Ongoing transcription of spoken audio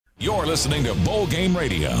You're listening to Bowl Game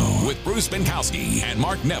Radio with Bruce Binkowski and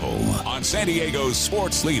Mark Neville on San Diego's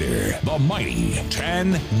sports leader, the mighty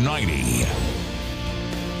 1090.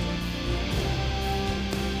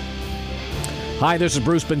 Hi, this is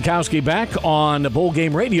Bruce Binkowski back on Bowl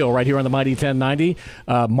Game Radio right here on the Mighty 1090.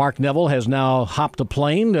 Mark Neville has now hopped a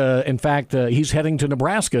plane. In fact, he's heading to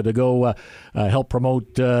Nebraska to go help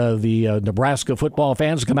promote the Nebraska football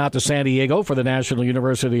fans to come out to San Diego for the National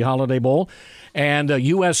University Holiday Bowl. And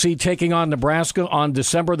USC taking on Nebraska on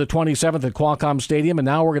December the 27th at Qualcomm Stadium. And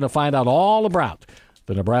now we're going to find out all about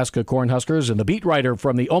the Nebraska Cornhuskers and the beat writer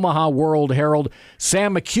from the Omaha World Herald,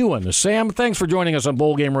 Sam McKewon. Sam, thanks for joining us on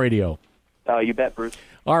Bowl Game Radio. You bet, Bruce.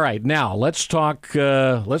 All right, now let's talk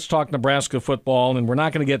Nebraska football, and we're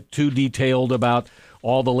not going to get too detailed about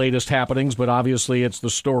all the latest happenings, but obviously it's the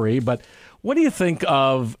story. But what do you think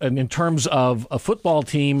of, in terms of a football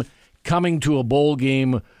team coming to a bowl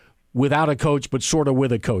game without a coach, but sort of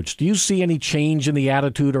with a coach? Do you see any change in the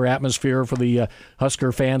attitude or atmosphere for the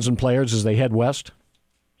Husker fans and players as they head west?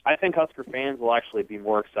 I think Husker fans will actually be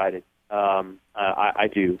more excited. I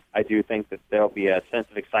do. I do think that there'll be a sense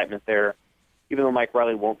of excitement there. Even though Mike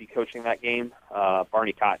Riley won't be coaching that game,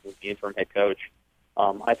 Barney Cotton is the interim head coach.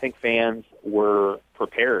 I think fans were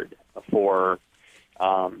prepared for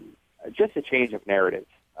just a change of narrative,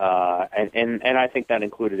 and I think that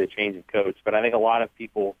included a change of coach. But I think a lot of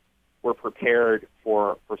people were prepared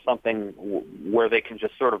for something where they can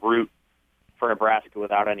just sort of root for Nebraska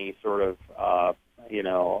without any sort of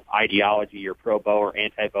ideology or pro-Bo or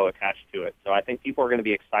anti-Bo attached to it. So I think people are going to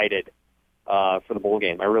be excited for the bowl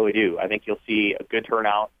game. I really do. I think you'll see a good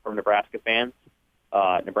turnout from Nebraska fans.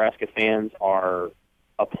 Nebraska fans are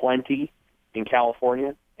aplenty in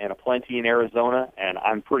California and aplenty in Arizona, and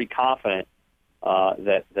I'm pretty confident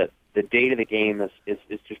that the date of the game is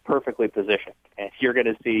just perfectly positioned. And you're going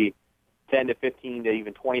to see 10 to 15 to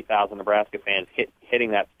even 20,000 Nebraska fans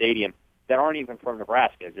hitting that stadium that aren't even from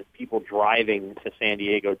Nebraska, just people driving to San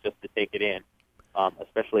Diego just to take it in.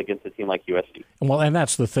 Especially against a team like USC. Well, and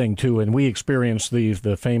that's the thing, too. And we experienced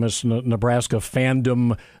the famous Nebraska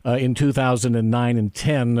fandom in 2009 and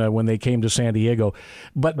 10 when they came to San Diego.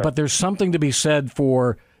 But there's something to be said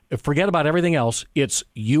for, forget about everything else, it's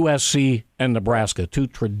USC and Nebraska, two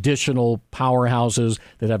traditional powerhouses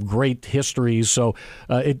that have great histories. So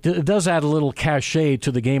it does add a little cachet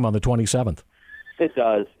to the game on the 27th. It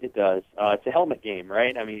does. It's a helmet game,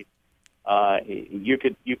 right? I mean, you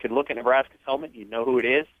could look at Nebraska's helmet, you know who it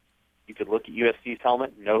is. You could look at USC's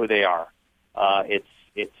helmet, and know who they are.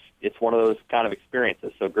 It's one of those kind of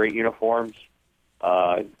experiences. So great uniforms,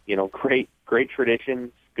 great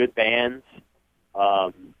traditions, good bands,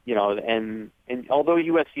 and although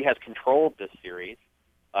USC has controlled this series,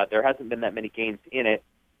 there hasn't been that many games in it.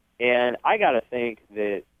 And I got to think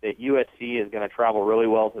that USC is going to travel really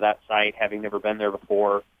well to that site, having never been there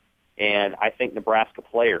before. And I think Nebraska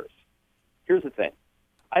players. Here's the thing.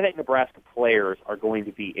 I think Nebraska players are going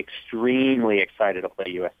to be extremely excited to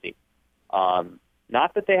play USC.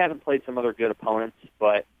 Not that they haven't played some other good opponents,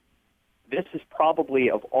 but this is probably,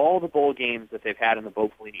 of all the bowl games that they've had in the Bo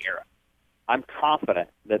Pelini era, I'm confident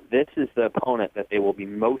that this is the opponent that they will be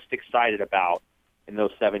most excited about in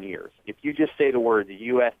those 7 years. If you just say the word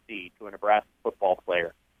USC to a Nebraska football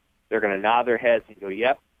player, they're going to nod their heads and go,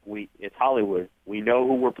 yep, it's Hollywood. We know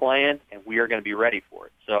who we're playing, and we are going to be ready for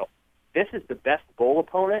it. So this is the best bowl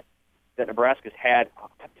opponent that Nebraska's had,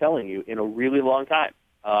 I'm telling you, in a really long time.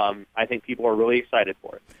 I think people are really excited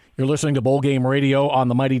for it. You're listening to Bowl Game Radio on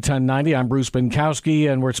the Mighty 1090. I'm Bruce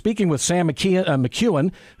Binkowski, and we're speaking with Sam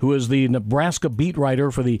McKewon, who is the Nebraska beat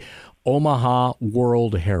writer for the Omaha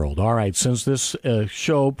World Herald. All right, since this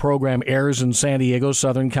program airs in San Diego,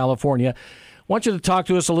 Southern California, I want you to talk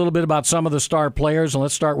to us a little bit about some of the star players, and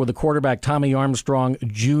let's start with the quarterback, Tommy Armstrong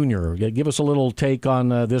Jr. Give us a little take on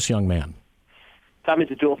this young man.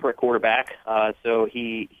 Tommy's a dual-threat quarterback, so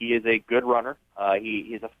he is a good runner.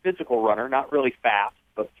 He's a physical runner, not really fast,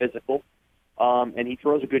 but physical, and he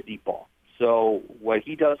throws a good deep ball. So what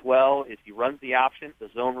he does well is he runs the option, the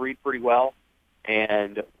zone read pretty well,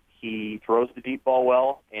 and he throws the deep ball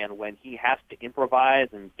well, and when he has to improvise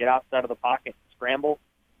and get outside of the pocket and scramble,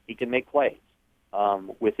 he can make plays.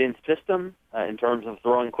 Within system, in terms of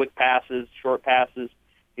throwing quick passes, short passes,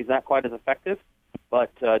 he's not quite as effective,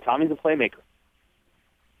 but Tommy's a playmaker.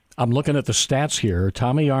 I'm looking at the stats here.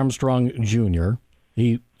 Tommy Armstrong Jr.,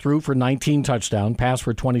 he threw for 19 touchdowns, passed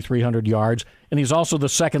for 2,300 yards, and he's also the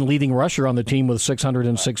second leading rusher on the team with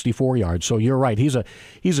 664 yards. So you're right, he's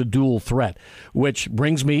a dual threat, which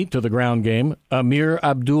brings me to the ground game, Amir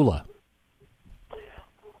Abdullah.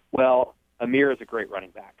 Well, Amir is a great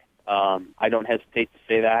running back. I don't hesitate to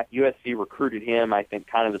say that. USC recruited him, I think,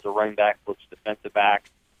 kind of as a running back, looks defensive back.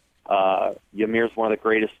 Yamir's one of the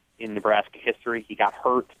greatest in Nebraska history. He got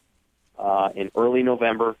hurt in early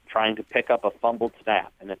November trying to pick up a fumbled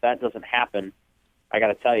snap. And if that doesn't happen, I got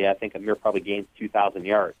to tell you, I think Amir probably gained 2,000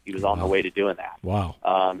 yards. He was on the way to doing that.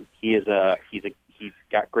 Wow. He's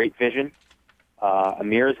got great vision.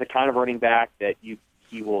 Amir is the kind of running back that he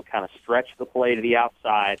will kind of stretch the play to the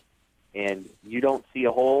outside, and you don't see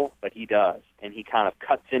a hole, but he does. And he kind of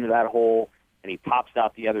cuts into that hole, and he pops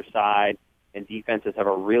out the other side, and defenses have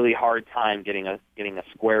a really hard time getting a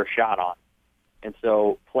square shot on. And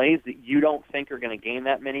so plays that you don't think are going to gain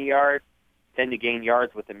that many yards tend to gain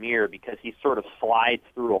yards with Amir because he sort of slides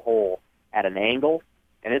through a hole at an angle,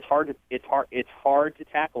 and it's hard to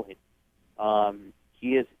tackle him.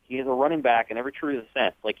 He is a running back in every true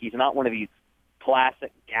sense. Like, he's not one of these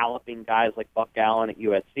classic galloping guys like Buck Allen at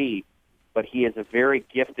USC, but he is a very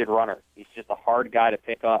gifted runner. He's just a hard guy to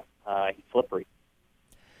pick up. He's slippery.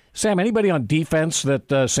 Sam, anybody on defense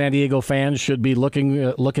that San Diego fans should be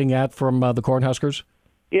looking at from the Cornhuskers?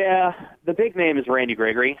 Yeah, the big name is Randy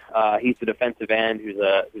Gregory. He's a defensive end who's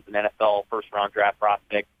an NFL first-round draft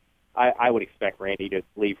prospect. I would expect Randy to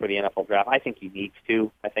leave for the NFL draft. I think he needs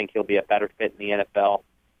to. I think he'll be a better fit in the NFL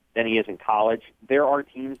than he is in college. There are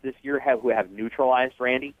teams this year who have neutralized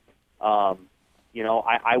Randy. I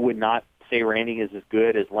would not say Randy is as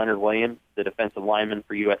good as Leonard Williams, the defensive lineman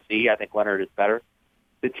for USC. I think Leonard is better.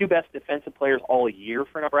 The two best defensive players all year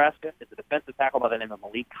for Nebraska is a defensive tackle by the name of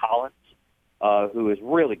Malik Collins, who is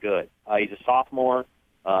really good. He's a sophomore.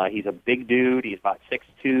 He's a big dude. He's about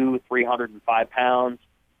 6'2", 305 pounds.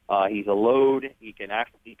 He's a load. He can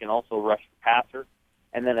also rush the passer.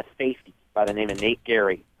 And then a safety by the name of Nate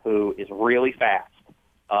Gary, who is really fast.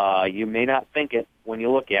 You may not think it when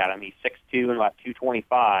you look at him. He's 6'2" and about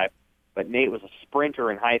 225, but Nate was a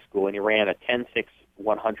sprinter in high school, and he ran a 10.6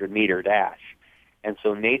 100-meter dash. And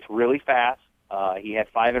so Nate's really fast. He had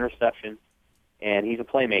 5 interceptions, and he's a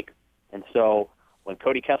playmaker. And so when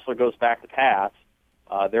Cody Kessler goes back to pass,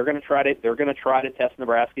 they're going to try to test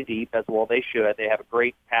Nebraska deep, as well they should. They have a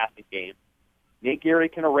great passing game. Nate Gary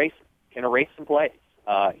can erase some plays.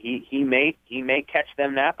 He may catch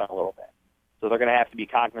them napping a little bit. So they're going to have to be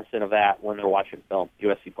cognizant of that when they're watching film,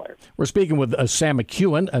 USC players. We're speaking with Sam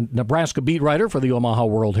McKewon, a Nebraska beat writer for the Omaha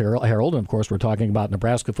World Herald. And, of course, we're talking about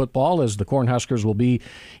Nebraska football as the Cornhuskers will be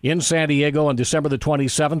in San Diego on December the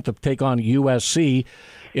 27th to take on USC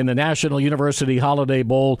in the National University Holiday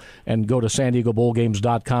Bowl. And go to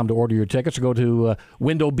SanDiegoBowlGames.com to order your tickets, or go to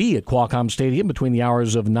Window B at Qualcomm Stadium between the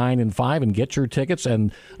hours of 9 and 5 and get your tickets.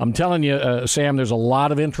 And I'm telling you, Sam, there's a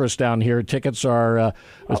lot of interest down here. Ticket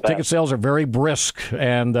sales are very brisk,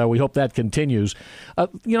 and we hope that continues.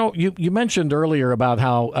 You mentioned earlier about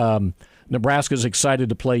how Nebraska's excited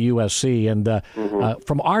to play USC, and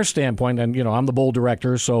from our standpoint, and I'm the bowl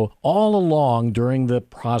director, so all along during the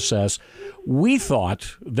process, we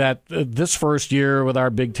thought that this first year with our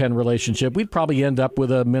Big Ten relationship, we'd probably end up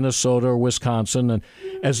with a Minnesota or Wisconsin, and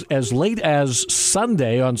as late as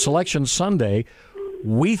Sunday, on Selection Sunday,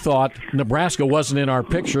 we thought Nebraska wasn't in our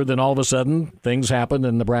picture. Then all of a sudden, things happened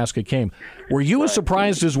and Nebraska came. Were you as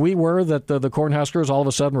surprised as we were that the Cornhuskers all of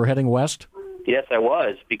a sudden were heading west? Yes, I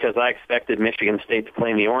was, because I expected Michigan State to play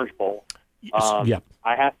in the Orange Bowl. I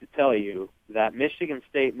have to tell you that Michigan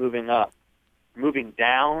State moving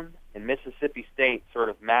down, and Mississippi State sort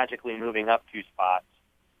of magically moving up 2 spots,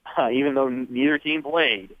 even though neither team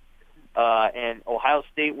played. And Ohio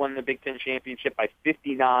State won the Big Ten championship by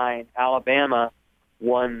 59. Alabama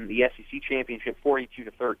won the SEC championship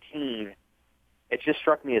 42-13. It just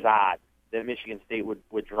struck me as odd that Michigan State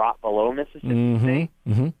would drop below Mississippi State.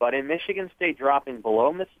 Mm-hmm. But in Michigan State dropping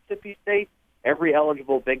below Mississippi State, every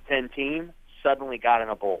eligible Big Ten team suddenly got in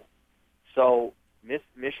a bowl. So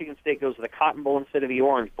Michigan State goes to the Cotton Bowl instead of the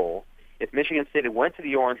Orange Bowl. If Michigan State had went to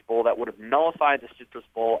the Orange Bowl, that would have nullified the Citrus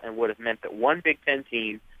Bowl and would have meant that one Big Ten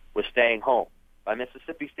team was staying home. By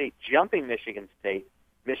Mississippi State jumping Michigan State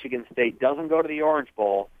doesn't go to the Orange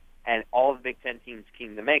Bowl, and all of the Big Ten teams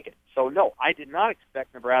came to make it. So, no, I did not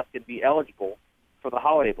expect Nebraska to be eligible for the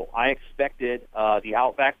Holiday Bowl. I expected the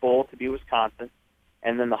Outback Bowl to be Wisconsin,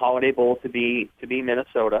 and then the Holiday Bowl to be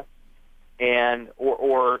Minnesota, and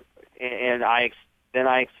I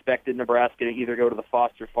expected Nebraska to either go to the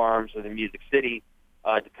Foster Farms or the Music City,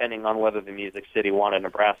 depending on whether the Music City wanted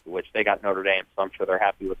Nebraska, which they got Notre Dame, so I'm sure they're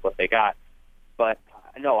happy with what they got. But,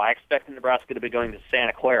 no, I expected Nebraska to be going to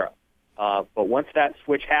Santa Clara. But once that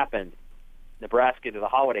switch happened, Nebraska to the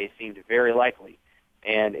Holiday seemed very likely,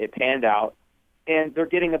 and it panned out, and they're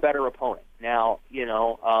getting a better opponent. Now,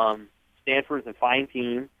 Stanford's a fine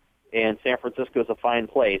team, and San Francisco is a fine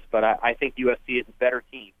place, but I think USC is a better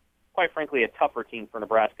team. Quite frankly, a tougher team for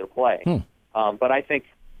Nebraska to play. But I think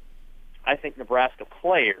Nebraska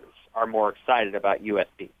players are more excited about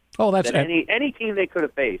USC than any team they could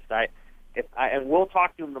have faced. And we'll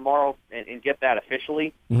talk to them tomorrow and get that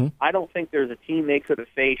officially. I don't think there's a team they could have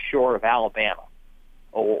faced short of Alabama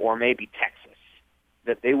or maybe Texas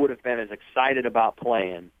that they would have been as excited about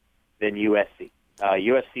playing than USC.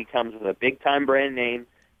 USC comes with a big-time brand name.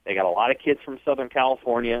 They got a lot of kids from Southern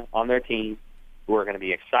California on their team who are going to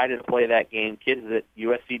be excited to play that game, kids that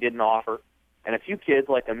USC didn't offer, and a few kids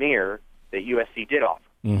like Amir that USC did offer.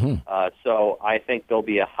 So I think there'll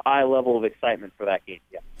be a high level of excitement for that game.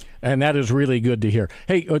 Yeah. And that is really good to hear.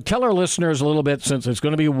 Hey, tell our listeners a little bit, since it's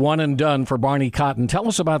going to be one and done for Barney Cotton. Tell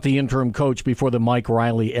us about the interim coach before the Mike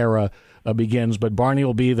Riley era begins. But Barney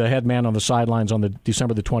will be the head man on the sidelines on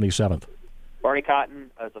December the 27th. Barney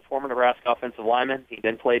Cotton is a former Nebraska offensive lineman. He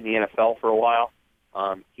then played in the NFL for a while.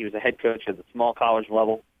 He was a head coach at the small college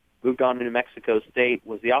level, moved on to New Mexico State,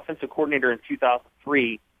 was the offensive coordinator in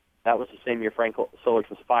 2003. That was the same year Frank Solich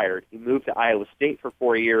was fired. He moved to Iowa State for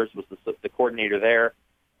 4 years, was the coordinator there,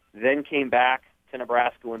 then came back to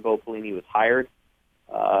Nebraska when Bo Pelini was hired.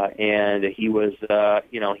 And he was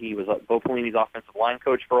Bo Pelini's offensive line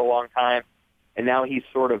coach for a long time. And now he's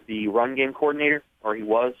sort of the run game coordinator, or he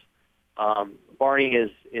was. Barney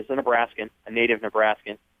is a Nebraskan, a native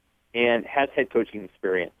Nebraskan, and has head coaching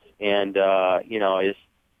experience. And, is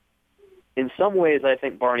in some ways, I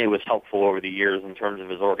think Barney was helpful over the years in terms of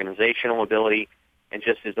his organizational ability and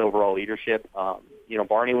just his overall leadership.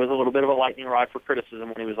 Barney was a little bit of a lightning rod for criticism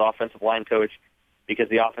when he was offensive line coach because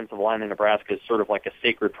the offensive line in Nebraska is sort of like a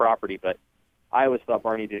sacred property. But I always thought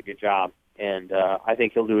Barney did a good job, and I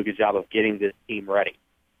think he'll do a good job of getting this team ready.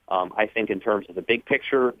 I think in terms of the big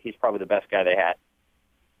picture, he's probably the best guy they had.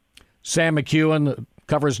 Sam McKewon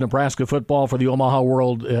covers Nebraska football for the Omaha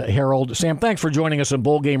World Herald. Sam, thanks for joining us on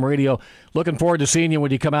Bowl Game Radio. Looking forward to seeing you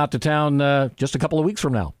when you come out to town just a couple of weeks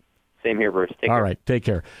from now. Same here, Bruce. Take care. All right, take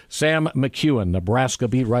care. Sam McKewon, Nebraska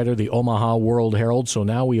beat writer, the Omaha World Herald. So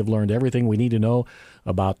now we have learned everything we need to know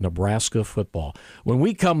about Nebraska football. When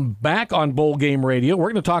we come back on Bowl Game Radio,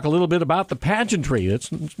 we're going to talk a little bit about the pageantry.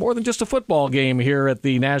 It's more than just a football game here at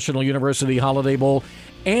the National University Holiday Bowl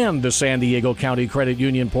and the San Diego County Credit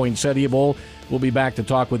Union Poinsettia Bowl. We'll be back to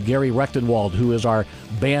talk with Gary Rechtenwald, who is our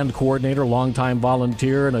band coordinator, longtime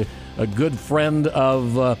volunteer, and a good friend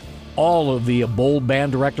of all of the bowl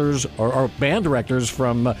band directors or band directors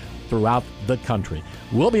from throughout the country.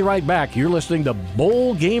 We'll be right back. You're listening to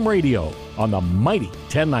Bowl Game Radio on the Mighty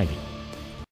 1090.